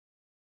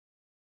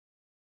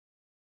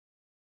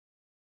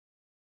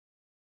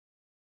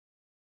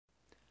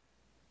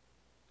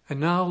And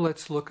now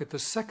let's look at the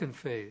second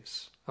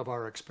phase of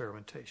our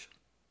experimentation.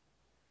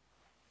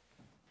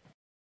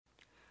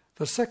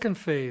 The second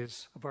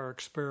phase of our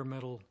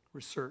experimental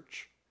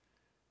research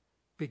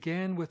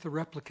began with the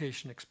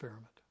replication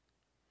experiment.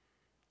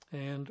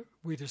 And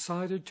we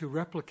decided to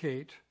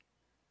replicate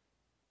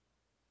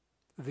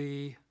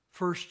the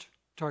first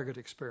target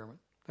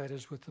experiment, that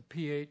is with the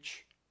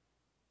pH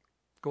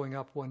going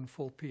up 1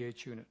 full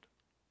pH unit.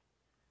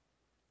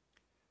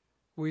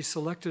 We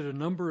selected a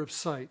number of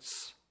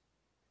sites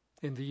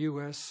in the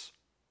US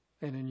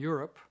and in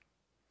Europe,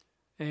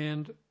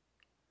 and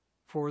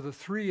for the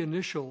 3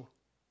 initial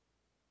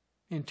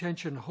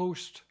intention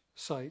host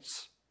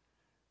sites,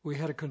 we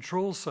had a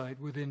control site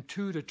within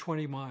 2 to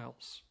 20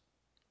 miles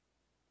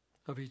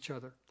of each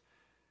other.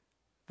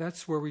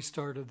 That's where we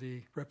started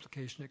the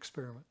replication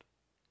experiment.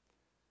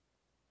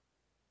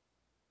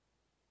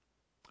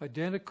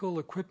 Identical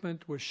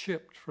equipment was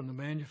shipped from the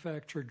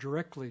manufacturer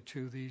directly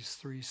to these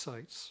 3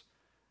 sites.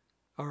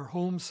 Our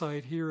home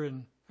site here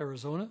in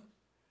Arizona,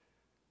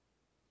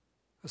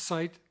 a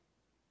site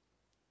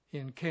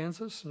in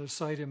Kansas, and a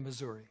site in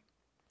Missouri.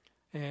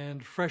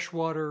 And fresh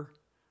water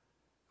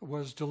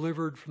was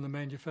delivered from the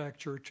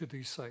manufacturer to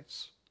these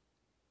sites.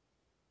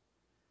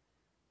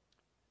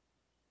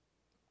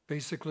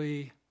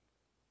 Basically,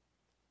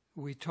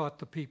 we taught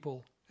the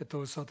people at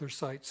those other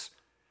sites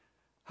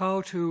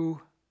how to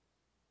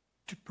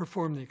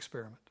perform the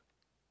experiment.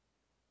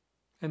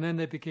 And then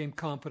they became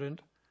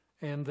competent,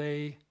 and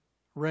they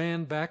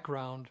ran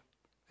background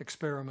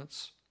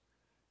experiments,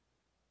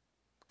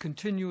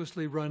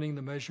 continuously running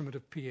the measurement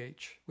of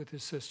pH with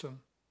this system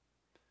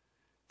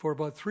for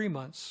about 3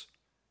 months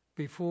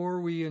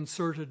before we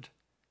inserted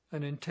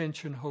an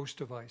intention host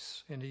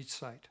device in each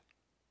site.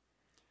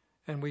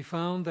 And we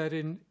found that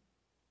in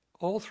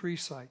all 3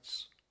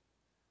 sites,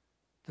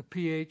 the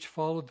pH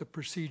followed the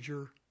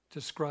procedure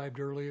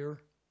described earlier,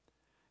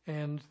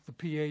 and the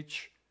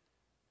pH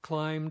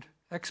climbed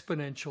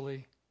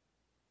exponentially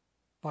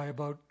by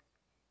about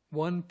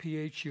 1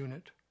 pH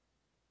unit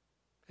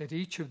at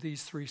each of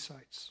these 3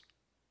 sites.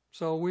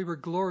 So we were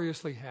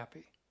gloriously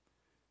happy.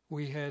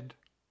 We had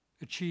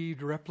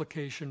achieved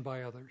replication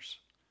by others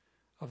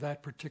of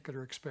that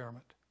particular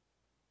experiment.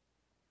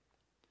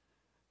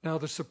 Now,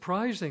 the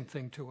surprising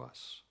thing to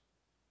us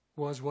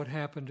was what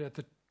happened at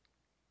the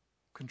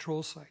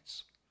control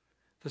sites.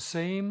 The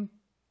same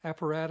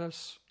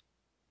apparatus,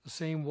 the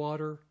same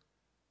water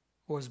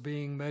was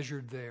being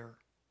measured there,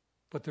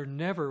 but there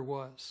never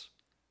was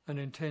an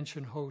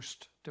intention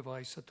host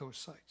device at those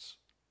sites.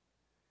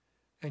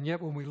 And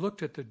yet when we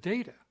looked at the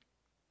data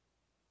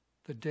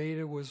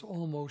was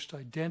almost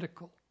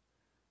identical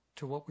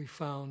to what we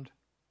found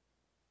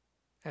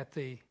at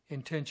the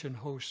intention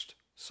host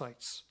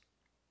sites.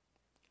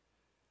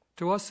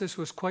 To us, this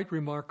was quite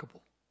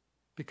remarkable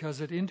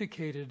because it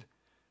indicated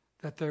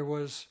that there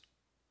was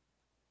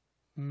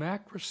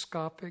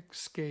macroscopic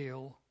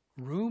scale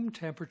room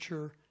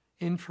temperature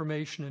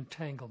information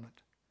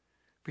entanglement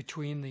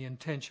between the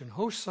intention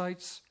host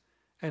sites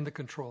and the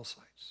control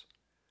sites.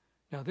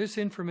 Now, this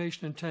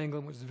information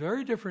entanglement was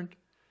very different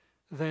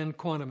than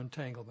quantum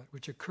entanglement,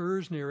 which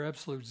occurs near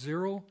absolute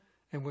zero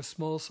and with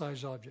small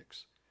size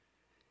objects.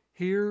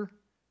 Here,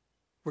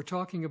 we're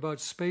talking about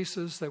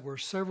spaces that were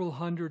several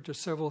hundred to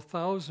several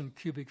thousand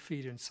cubic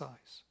feet in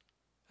size,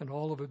 and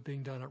all of it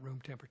being done at room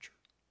temperature.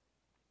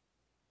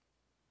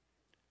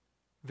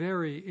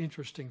 Very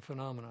interesting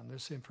phenomenon,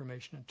 this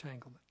information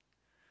entanglement.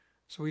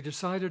 So we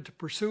decided to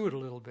pursue it a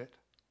little bit,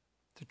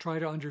 to try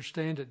to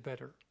understand it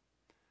better.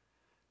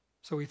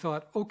 So we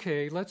thought,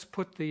 okay, let's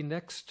put the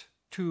next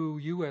 2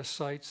 US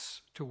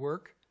sites to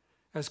work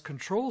as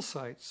control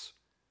sites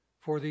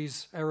for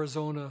these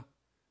Arizona,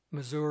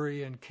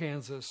 Missouri, and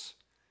Kansas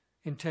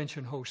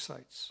intention host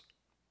sites.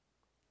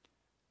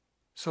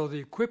 So the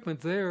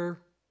equipment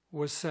there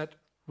was set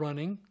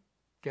running,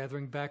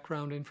 gathering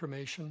background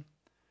information.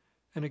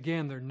 And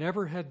again, there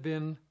never had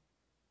been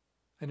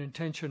an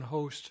intention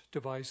host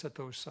device at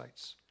those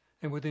sites.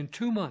 And within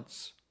 2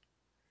 months,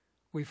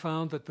 we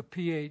found that the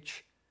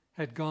pH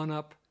had gone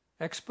up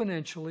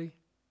exponentially,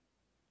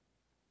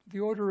 the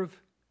order of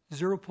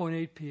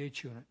 0.8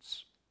 pH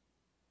units.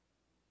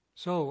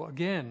 So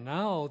again,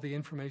 now the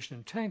information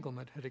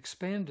entanglement had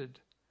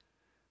expanded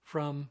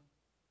from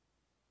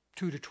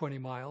 2 to 20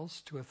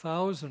 miles to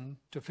 1,000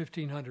 to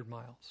 1,500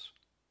 miles.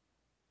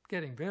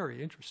 Getting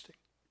very interesting.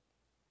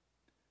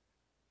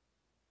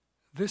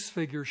 This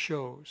figure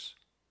shows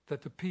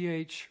that the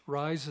pH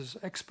rises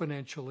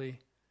exponentially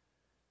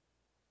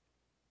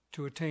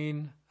to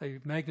attain a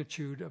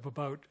magnitude of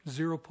about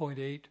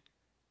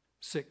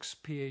 0.86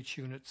 pH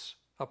units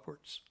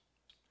upwards.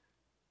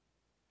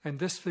 And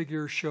this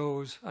figure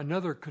shows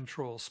another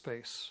control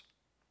space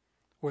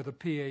where the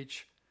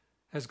pH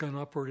has gone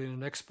upward in an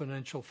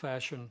exponential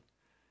fashion,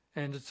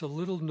 and it's a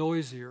little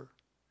noisier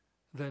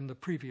than the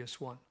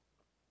previous one,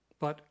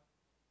 but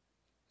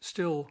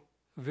still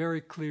very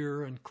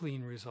clear and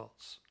clean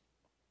results.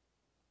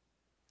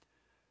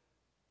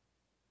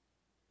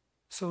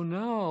 So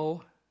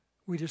now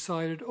we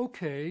decided,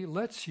 okay,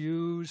 let's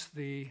use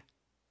the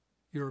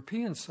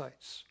European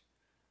sites,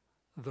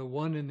 the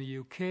one in the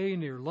UK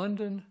near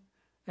London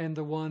and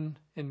the one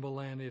in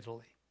Milan,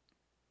 Italy.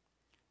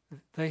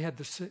 They had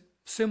the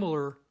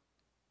similar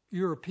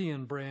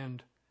European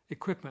brand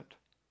equipment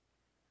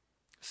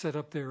set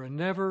up there, and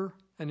never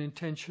an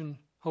intention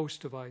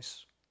host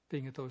device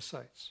being at those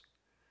sites.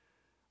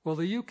 Well,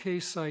 the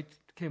UK site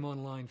came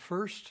online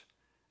first,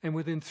 and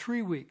within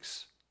 3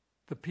 weeks,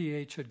 the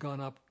pH had gone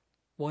up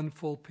 1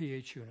 full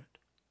pH unit.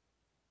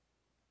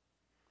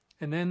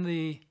 And then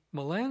the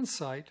Milan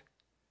site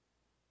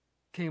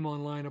came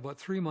online about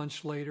 3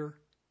 months later,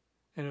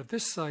 and at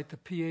this site, the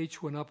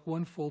pH went up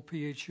 1 full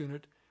pH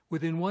unit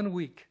within 1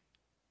 week.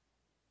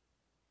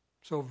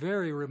 So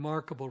very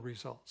remarkable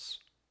results.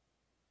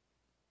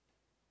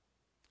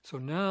 So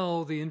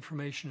now the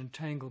information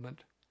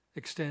entanglement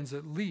extends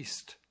at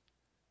least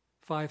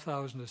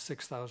 5,000 to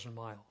 6,000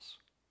 miles.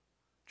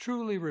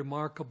 Truly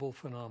remarkable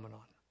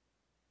phenomenon.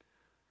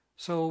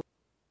 So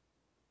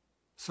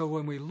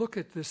when we look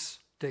at this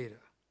data,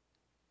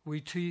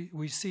 we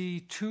see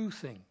two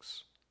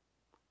things.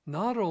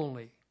 Not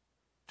only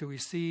do we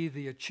see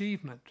the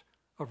achievement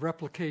of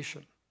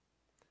replication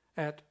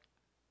at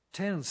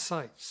 10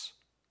 sites,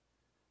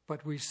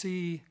 but we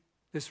see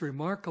this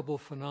remarkable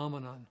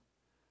phenomenon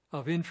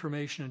of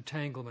information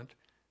entanglement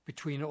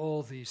between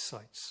all these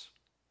sites.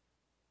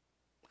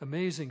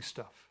 Amazing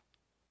stuff.